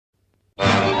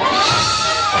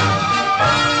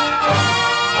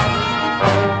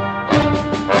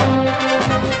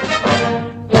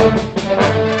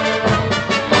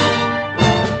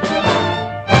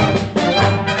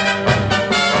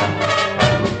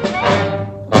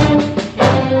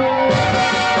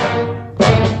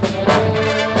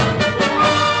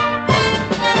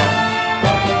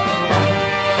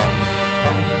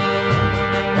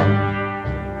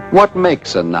What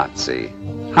makes a Nazi?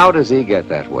 How does he get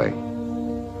that way?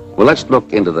 Well, let's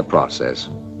look into the process.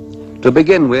 To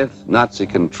begin with, Nazi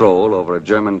control over a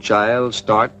German child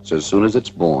starts as soon as it's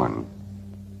born.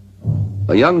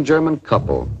 A young German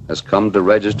couple has come to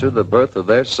register the birth of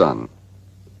their son.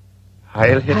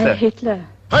 Heil Hitler. Heil Hitler.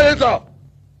 Heil Hitler!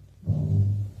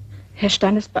 Herr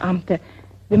Standesbeamte,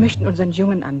 wir möchten unseren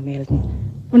Jungen anmelden.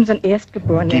 Unseren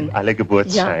Erstgeborenen. Gib alle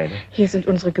Geburtsscheine. Ja, hier sind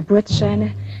unsere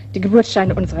Geburtsscheine, die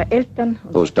Geburtsscheine unserer Eltern.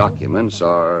 Those documents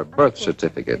are birth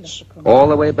certificates, all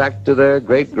the way back to their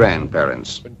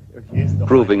great-grandparents,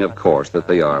 proving, of course, that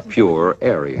they are pure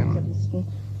Aryan.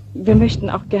 Wir möchten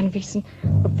auch gern wissen,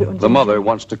 ob wir The mother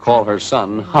wants to call her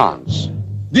son Hans.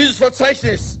 Dieses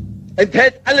Verzeichnis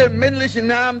enthält alle männlichen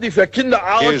Namen, die für Kinder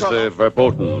Here's the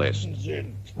verboten list.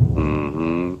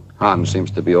 Hans seems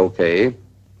to be okay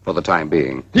for the time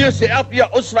being. Hier ist der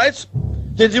Erbbier-Ausweis,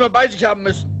 den Sie mal bei sich haben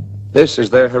müssen. This is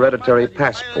their hereditary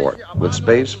passport with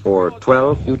space for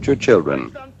 12 future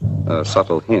children. A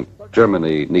subtle hint.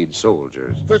 Germany needs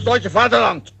soldiers. Fürs deutsche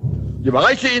Vaterland. Ich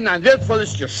überreiche Ihnen ein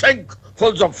wertvolles Geschenk von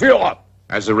unserem Führer.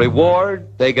 As a reward,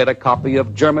 they get a copy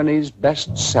of Germany's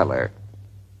bestseller.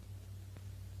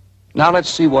 Now let's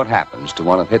see what happens to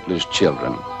one of Hitler's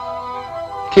children.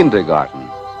 Kindergarten,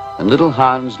 and little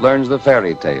Hans learns the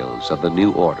fairy tales of the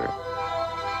new order.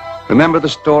 Remember the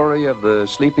story of the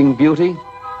Sleeping Beauty?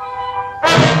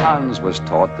 Hans was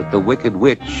taught that the Wicked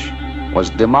Witch was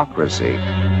democracy.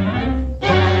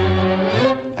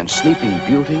 And Sleeping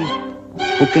Beauty,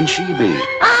 who can she be?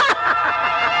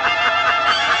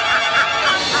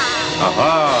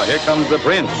 Aha, here comes the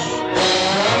prince.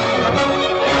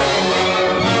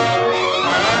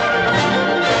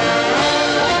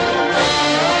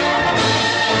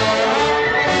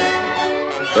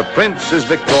 The prince is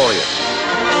victorious.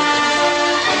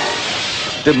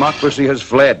 Democracy has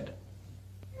fled.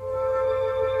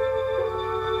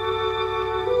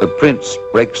 The prince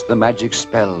breaks the magic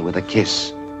spell with a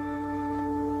kiss.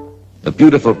 The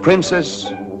beautiful princess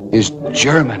is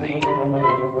Germany.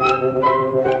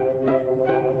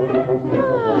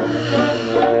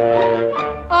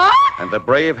 And the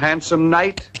brave, handsome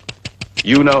knight,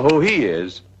 you know who he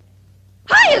is.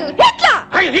 Heil Hitler!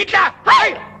 Heil Hitler!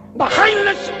 Heil!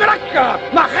 Heil Spraka!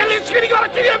 Heil Heil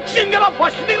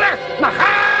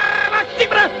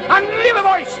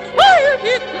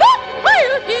Hitler!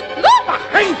 Heil Hitler!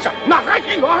 Nach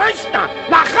Reichen Horster!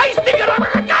 Nach Reichstiger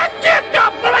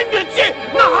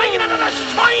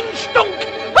Schweinstunk!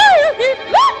 Heil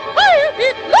Hitler! Heil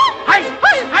Hitler! Heil,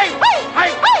 heil, heil, heil,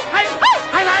 heil,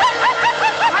 heil,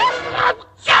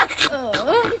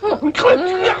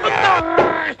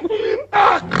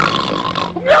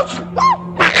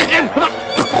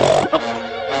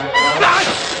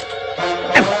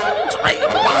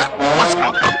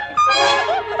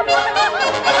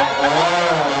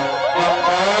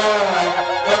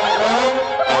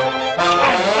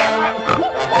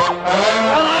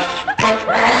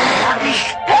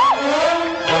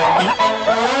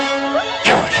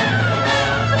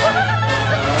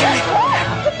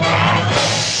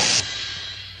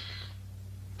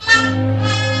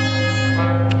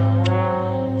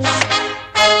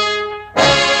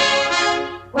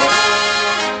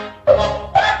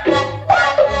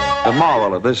 The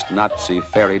moral of this Nazi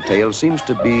fairy tale seems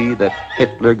to be that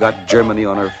Hitler got Germany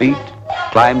on her feet,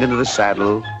 climbed into the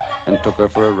saddle, and took her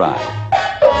for a ride.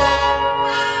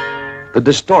 The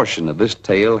distortion of this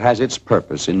tale has its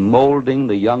purpose in molding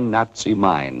the young Nazi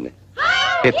mind.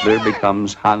 Hitler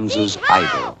becomes Hans's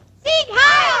idol. Sieg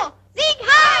Heil! Sieg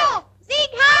Heil! Sieg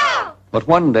Heil! But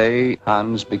one day,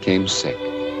 Hans became sick.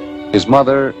 His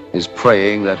mother is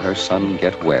praying that her son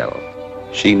get well.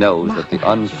 She knows that the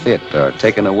unfit are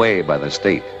taken away by the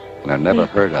state and are never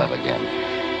heard of again.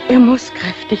 Muss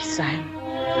kräftig sein.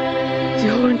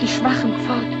 Sie holen die Schwachen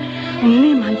fort und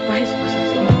niemand weiß, was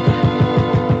aus ihnen wird.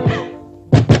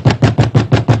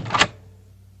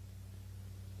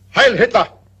 Heil Hitler!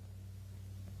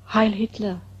 Heil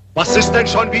Hitler. Was ist denn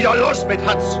schon wieder los mit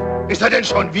Hans? Ist er denn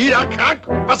schon wieder krank?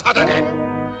 Was hat er denn?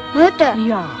 Mutter!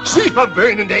 Ja. Sie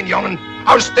verwöhnen den Jungen.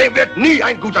 Aus dem wird nie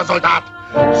ein guter Soldat.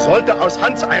 Sollte aus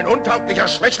Hans ein untauglicher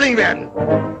Schwächling werden.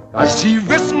 Sie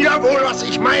wissen ja wohl, was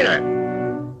ich meine.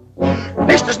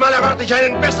 Nächstes Mal erwarte ich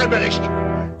einen besseren Bericht.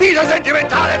 Dieser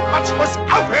sentimentale Quatsch muss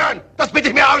aufhören. Das bitte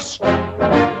ich mir aus.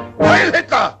 Heil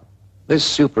Hitler! This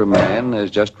Superman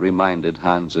has just reminded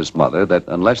Hans's mother that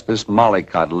unless this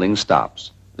mollycoddling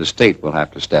stops, the state will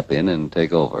have to step in and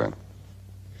take over.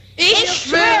 Ich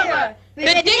schwöre,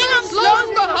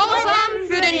 bedingungslosen Gehorsam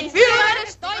für den Führer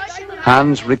des Deutschen Reiches.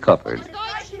 Hans recovered.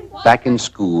 Back in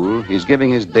school, he's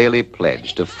giving his daily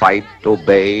pledge to fight,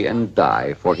 obey, and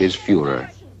die for his Fuhrer.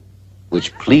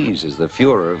 which pleases the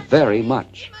Fuhrer very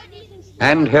much.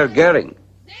 And Herr Goering.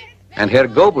 And Herr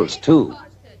Goebbels, too.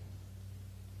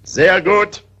 Sehr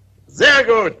gut, sehr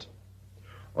gut.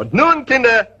 Und nun,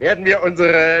 Kinder, werden wir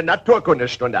unsere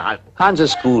Naturkundestunde halten.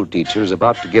 Hans' school teacher is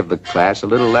about to give the class a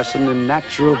little lesson in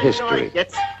natural history.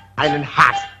 Jetzt einen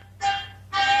Hasen.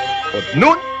 Und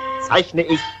nun zeichne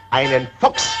ich einen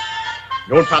Fuchs.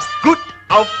 Nun passt gut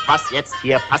auf, was jetzt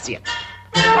hier passiert.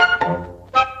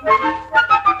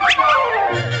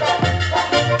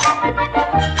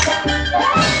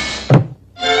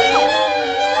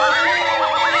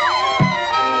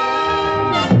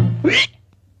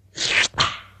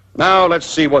 Now let's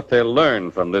see what they'll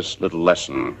learn from this little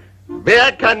lesson.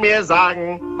 Wer kann mir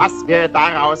sagen, was wir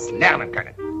daraus lernen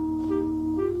können?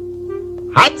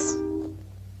 Hans?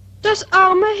 Das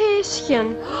arme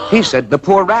Häschen. He said the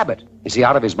poor rabbit. Is he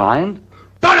out of his mind?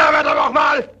 Donnerwetter noch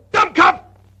mal! Dummkopf!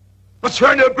 Was für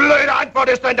eine blöde Antwort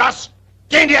ist denn das?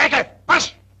 Geh in die Ecke!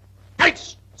 Was?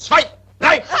 1, 2, 3!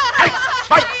 1,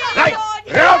 2, 3!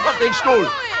 Rauf auf den Stuhl!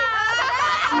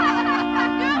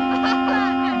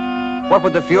 What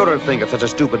would the Fuhrer think of such a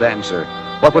stupid answer?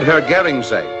 What would Herr Goering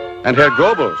say? And Herr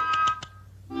Goebbels?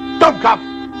 Dummkopf!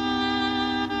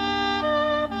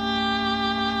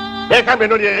 Wer kann mir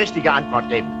nur die richtige Antwort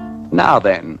geben? Now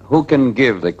then, who can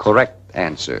give the correct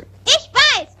answer? Ich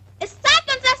weiß! Es zeigt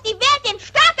uns, dass die Welt den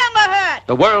Starken gehört!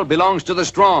 The world belongs to the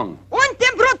strong. Und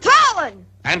dem Brutalen.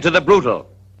 And to the brutal.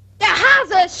 Der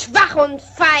Hase ist schwach und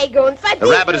feige und verdient.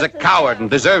 The rabbit is a coward and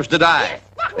deserves to die.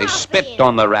 They spit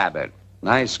on the rabbit.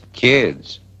 Nice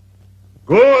kids.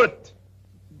 Gut!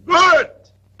 Gut!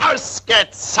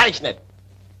 Ausgezeichnet!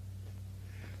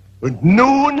 Und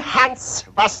nun, Hans,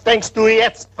 was denkst du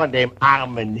jetzt von dem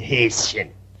armen Häschen?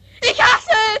 Ich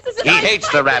hasse es. He hates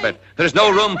the rabbit. There's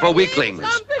no room for weaklings.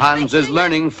 Hans is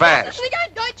learning fast.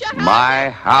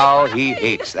 My, how he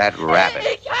hates that rabbit.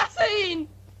 Ich hasse ihn.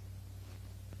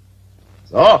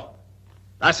 So,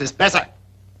 das ist besser.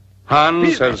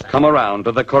 Hans has come around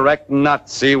to the correct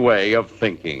Nazi way of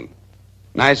thinking.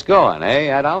 Nice going, eh,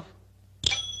 Adolf?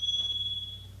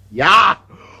 Ja,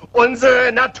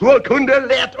 unsere Naturkunde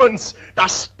lehrt uns,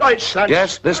 dass Deutschland...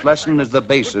 Yes, this lesson is the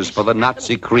basis for the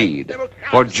Nazi creed.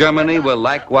 For Germany will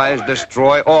likewise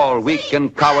destroy all weak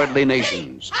and cowardly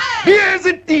nations. Wir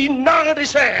sind die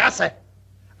nordische Rasse.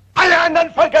 Alle anderen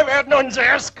Völker werden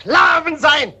unsere Sklaven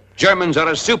sein. Germans are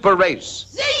a super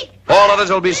race. All others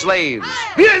will be slaves.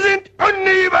 Wir sind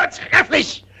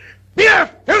unübertrefflich. Wir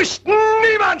fürchten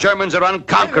niemand. Germans are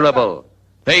unconquerable.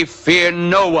 They fear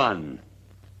no one.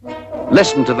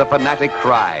 Listen to the fanatic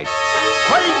cry.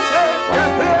 Heute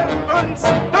gehört uns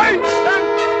Deutschland.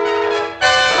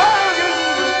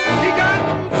 Morgen die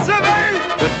ganze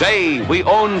Welt. Today we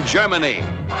own Germany.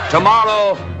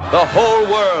 Tomorrow the whole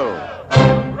world.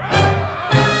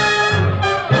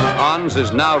 Hans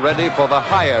is now ready for the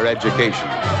higher education,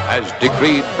 as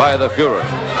decreed by the Fuhrer.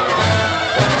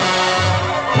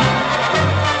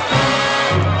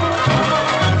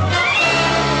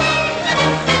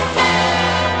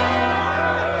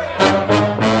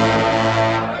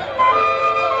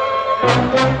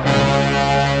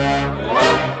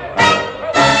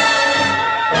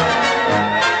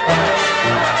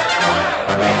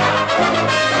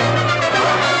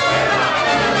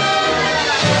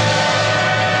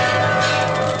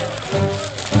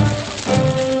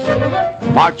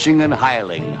 Marching and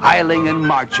hiling and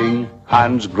marching,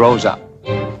 Hans grows up.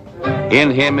 In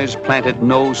him is planted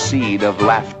no seed of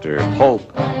laughter,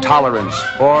 hope, tolerance,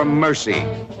 or mercy.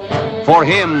 For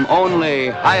him only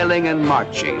hiling and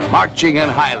marching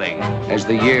and hiling as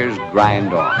the years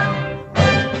grind on.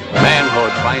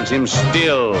 Manhood finds him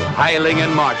still hiling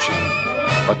and marching,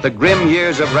 but the grim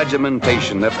years of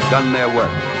regimentation have done their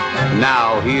work.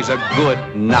 Now he is a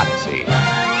good Nazi.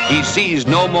 He sees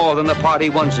no more than the party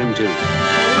wants him to.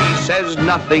 He says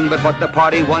nothing but what the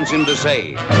party wants him to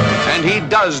say. And he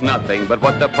does nothing but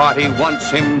what the party wants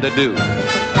him to do.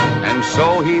 And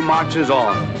so he marches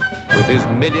on with his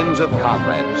millions of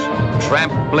comrades,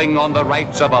 trampling on the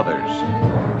rights of others.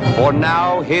 For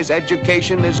now his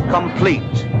education is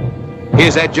complete.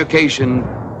 His education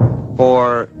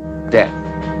for death.